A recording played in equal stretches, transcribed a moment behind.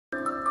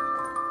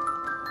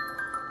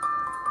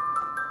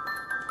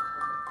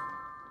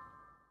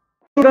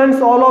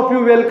Students, all of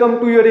you welcome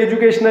to your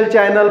educational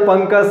channel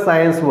Pankaj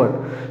Science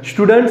World.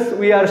 Students,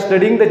 we are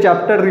studying the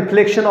chapter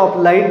reflection of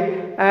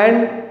light,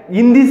 and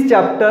in this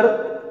chapter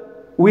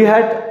we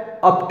had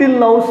up till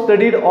now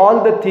studied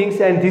all the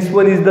things, and this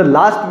one is the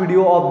last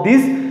video of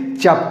this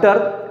chapter,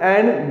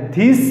 and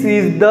this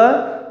is the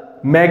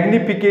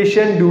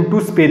magnification due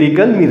to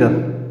spherical mirror.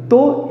 तो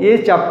ये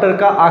chapter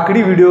का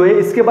आखिरी video है।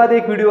 इसके बाद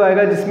एक video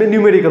आएगा जिसमें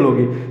न्यूमेरिकल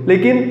होगी,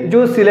 लेकिन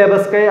जो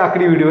सिलेबस का ये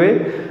आखिरी वीडियो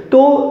है।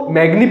 तो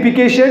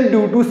magnification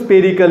due to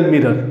spherical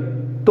mirror,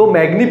 तो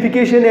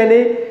मैग्निफिकेशन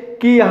यानी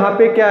कि यहाँ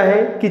पे क्या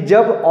है कि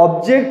जब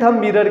ऑब्जेक्ट हम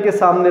मिरर के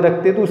सामने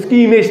रखते हैं तो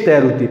उसकी इमेज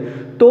तैयार होती है।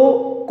 तो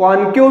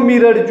कॉन्केव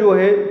मिरर जो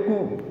है,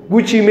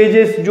 कुछ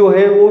इमेजेस जो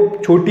है वो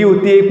छोटी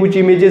होती है, कुछ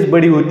इमेजेस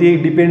बड़ी होती है,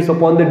 depends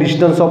upon the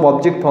distance of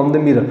object from the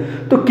mirror.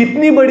 तो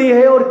कितनी बड़ी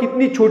है और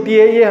कितनी छोटी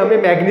है ये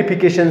हमें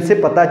मैग्निफिकेशन से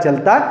पता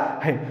चलता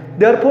है।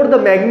 Therefore, the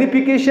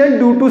magnification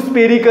due to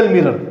spherical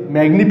mirror,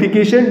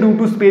 magnification due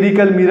to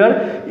spherical mirror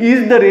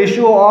is the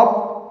ratio of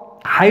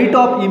height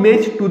of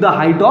image to the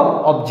height of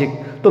object.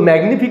 तो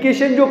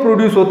मैग्निफिकेशन जो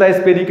प्रोड्यूस होता है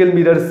स्फेरिकल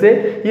मिरर से,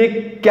 ये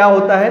क्या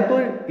होता है? तो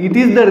it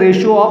is the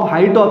ratio of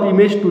height of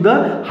image to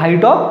the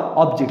height of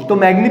object. तो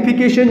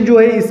मैग्निफिकेशन जो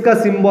है इसका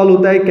सिंबल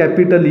होता है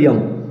capital M.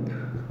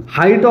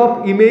 Height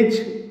of image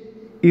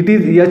it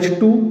is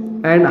H2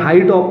 and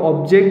height of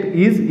object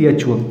is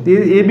H1।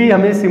 ये भी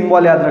हमें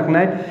सिंबल याद रखना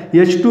है।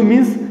 H2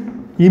 मीन्स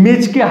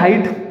इमेज के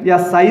हाइट या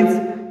size,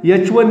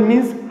 H1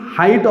 means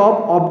height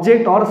of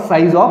object और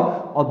साइज ऑफ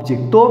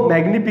ऑब्जेक्ट। तो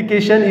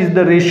magnification is the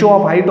ratio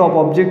of height of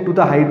object to the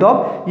height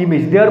of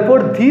image.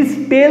 Therefore this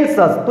tells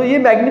us, तो ये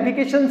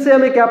magnification से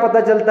हमें क्या पता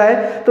चलता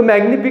है? तो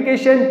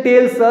magnification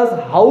tells us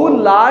how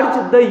large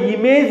the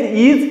image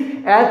is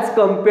as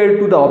compare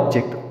to the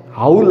object.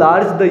 How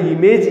large the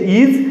image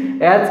is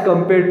as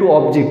compare to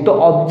object. तो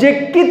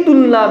ऑब्जेक्ट की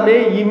तुलना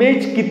में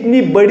इमेज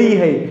कितनी बड़ी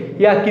है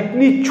या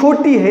कितनी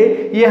छोटी है,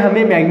 ये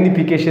हमें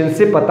मैग्निफिकेशन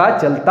से पता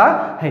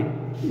चलता है।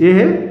 ये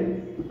है,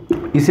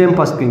 इसे हम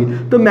फर्स्ट कहेंगे।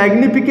 तो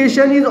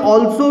magnification is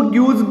also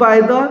gives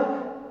by the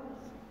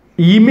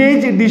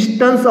image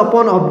distance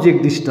upon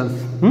object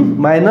distance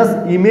minus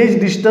image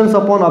distance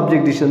upon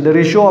object distance. The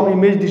ratio of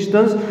image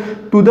distance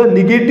to the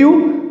negative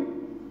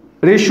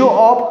ratio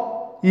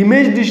of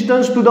image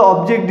distance to the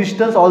object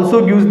distance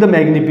also gives the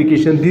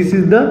magnification. This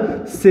is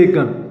the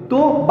second. तो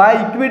bye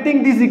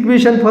equating this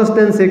equation first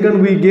and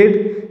second we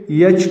get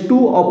H2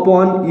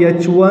 upon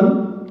H1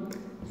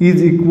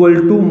 is equal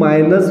to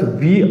minus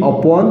V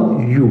upon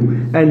U,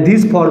 and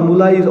this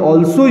formula is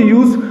also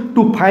used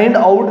to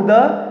find out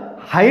the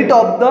height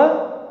of the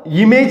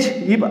image.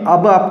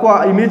 अब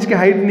आपको image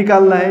की height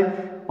निकालना है,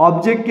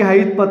 object की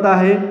height पता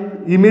है,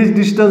 image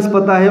distance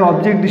पता है,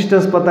 ऑब्जेक्ट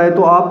डिस्टेंस पता है,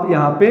 तो आप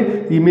यहाँ पे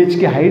इमेज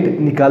की हाइट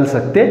निकाल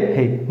सकते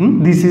हैं।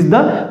 This is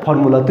the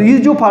formula. तो ये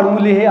जो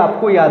फार्मूले है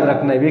आपको याद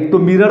रखना है। एक तो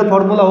मिरर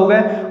फार्मूला हो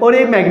गया और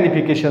एक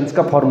मैग्निफिकेशन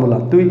का फार्मूला।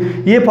 तो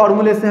ये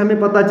फार्मूले से हमें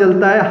पता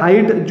चलता है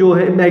हाइट जो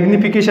है,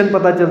 मैग्निफिकेशन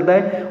पता चलता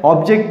है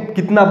ऑब्जेक्ट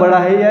कितना बड़ा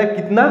है या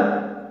कितना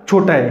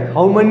छोटा है।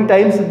 How many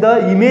times the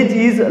image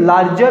is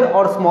larger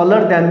और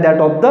smaller than that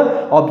of the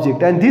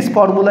object, and this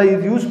formula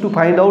is used to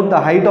find out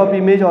the height of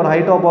image और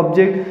height of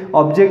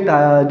object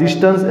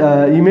distance,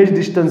 image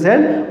distance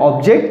and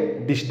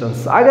object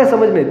distance. आ गया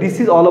समझ में? This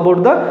is all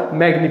about the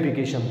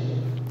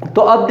magnification.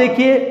 तो अब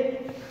देखिए,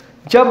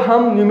 जब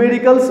हम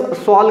numericals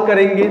solve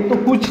करेंगे तो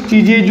कुछ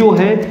चीज़ें जो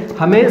है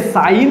हमें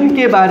साइन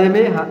के बारे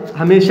में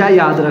हमेशा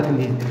याद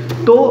रखनी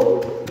है। तो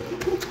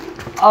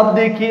अब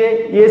देखिए,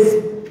 ये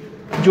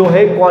जो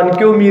है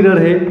कॉन्केव मिरर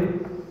है,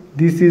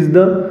 this is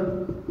the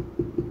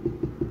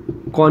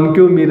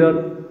concave mirror,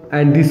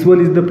 and this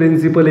one is the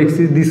principal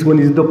axis, this one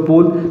is the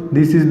pole,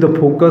 this is the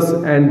focus,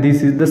 and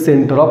this is the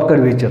centre of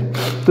curvature.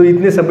 तो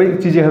इतने सभी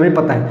चीजें हमें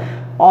पता है।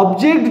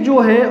 ऑब्जेक्ट जो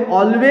है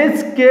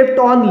always kept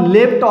on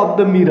left of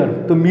the mirror,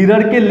 तो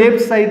मिरर के लेफ्ट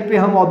साइड पे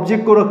हम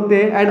ऑब्जेक्ट को रखते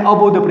हैं, and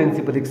above the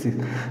principal axis.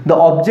 The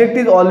object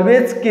is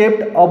always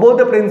kept above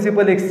the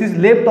principal axis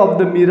left of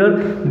the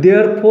mirror.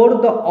 Therefore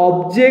the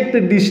object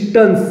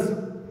distance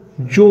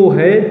जो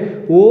है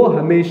वो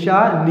हमेशा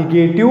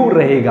निगेटिव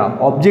रहेगा।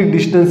 Object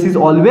distance is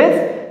always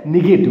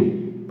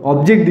negative.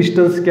 Object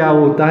distance क्या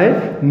होता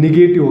है?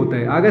 निगेटिव होता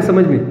है। आगे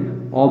समझ में?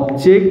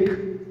 Object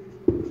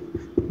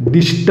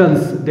distance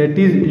that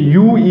is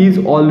U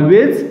is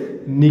always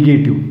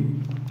negative.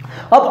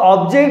 अब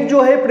ऑब्जेक्ट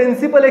जो है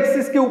प्रिंसिपल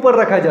एक्सिस के ऊपर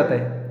रखा जाता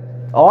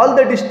है। All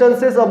the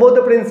distances above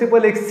the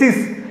principal axis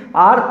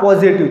are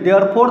positive.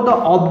 Therefore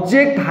the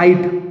object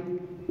height,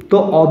 तो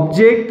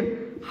ऑब्जेक्ट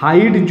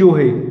हाइट जो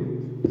है,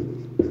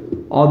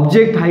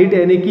 ऑब्जेक्ट हाइट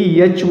यानी कि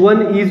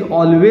H1 इज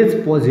ऑलवेज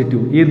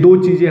पॉजिटिव। ये दो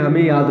चीजें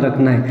हमें याद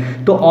रखना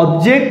है। तो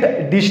ऑब्जेक्ट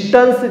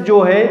डिस्टेंस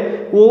जो है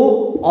वो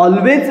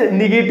ऑलवेज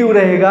निगेटिव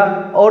रहेगा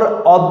और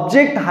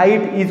object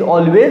height is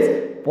always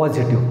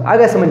positive. आ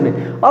गया समझ में?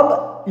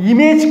 अब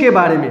इमेज के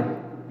बारे में,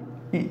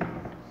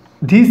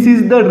 this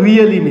is the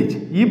real image.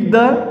 If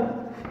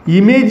the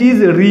image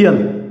is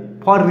real,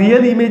 for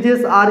real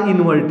images are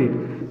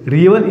inverted.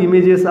 Real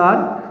images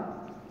are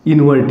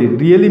inverted.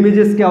 Real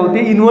images क्या होते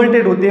हैं?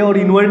 इन्वर्टेड होते हैं, और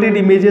inverted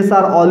images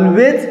are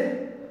always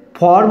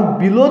form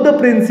below the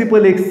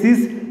principal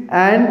axis,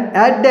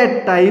 and at that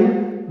time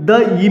the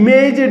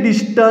image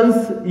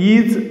distance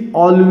is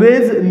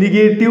always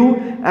negative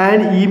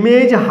and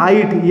image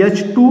height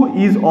h2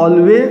 is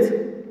always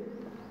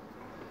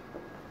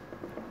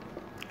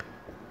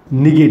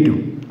negative.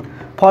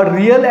 For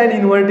real and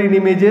inverted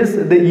images,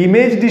 the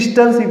image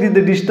distance, it is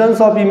the distance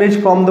of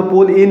image from the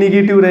pole A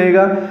negative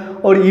रहेगा,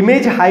 और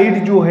image height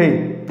जो है,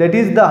 that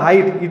is the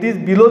height, it is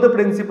below the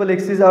principal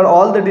axis, or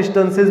all the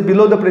distances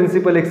below the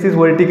principal axis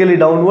vertically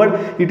downward,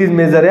 it is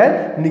measured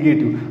as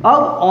negative.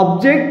 अब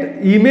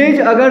object image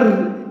अगर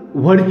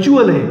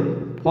virtual है,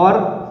 और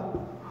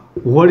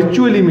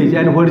virtual image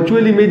and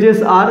virtual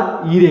images are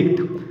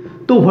erect,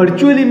 तो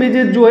virtual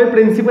images जो है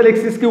principal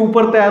axis के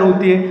ऊपर तैयार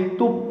होती है,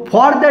 तो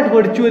for that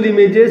virtual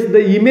images the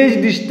image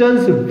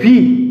distance v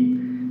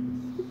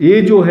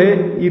ये जो है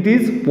इट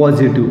इज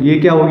पॉजिटिव, ये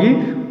क्या होगी,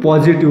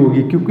 पॉजिटिव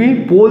होगी, क्योंकि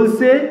पोल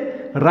से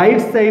राइट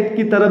साइड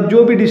की तरफ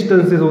जो भी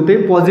डिस्टेंसेस होते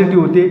हैं पॉजिटिव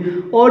होते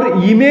हैं।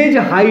 और इमेज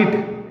हाइट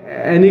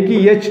यानी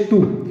कि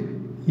h2,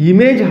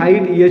 image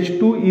height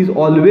h2 is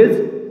always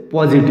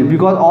positive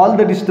because all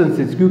the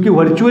distances, क्योंकि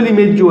वर्चुअल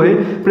इमेज जो है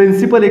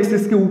प्रिंसिपल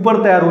एक्सिस के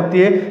ऊपर तैयार होती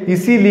है,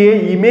 इसीलिए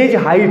इमेज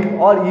हाइट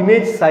और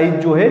इमेज साइज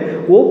जो है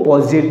वो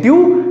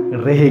पॉजिटिव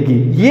रहेगी।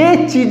 ये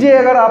चीजें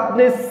अगर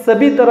आपने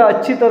सभी तरह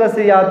अच्छी तरह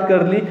से याद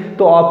कर ली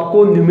तो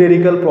आपको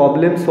न्यूमेरिकल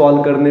प्रॉब्लम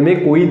सॉल्व करने में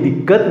कोई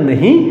दिक्कत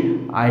नहीं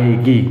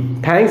आएगी।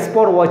 Thanks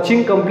for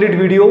watching complete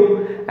video,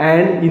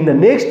 and in the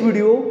next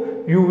video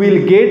you will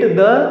get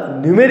the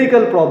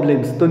numerical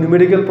problems। तो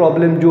न्यूमेरिकल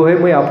प्रॉब्लम जो है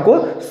मैं आपको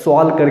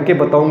सॉल्व करके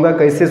बताऊंगा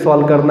कैसे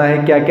सॉल्व करना है,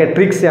 क्या क्या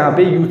ट्रिक्स यहाँ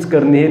पे यूज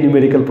करनी है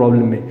न्यूमेरिकल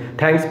प्रॉब्लम में।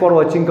 Thanks for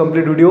watching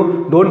complete video,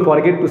 don't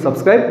forget to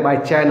subscribe my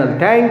channel.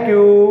 Thank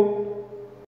you.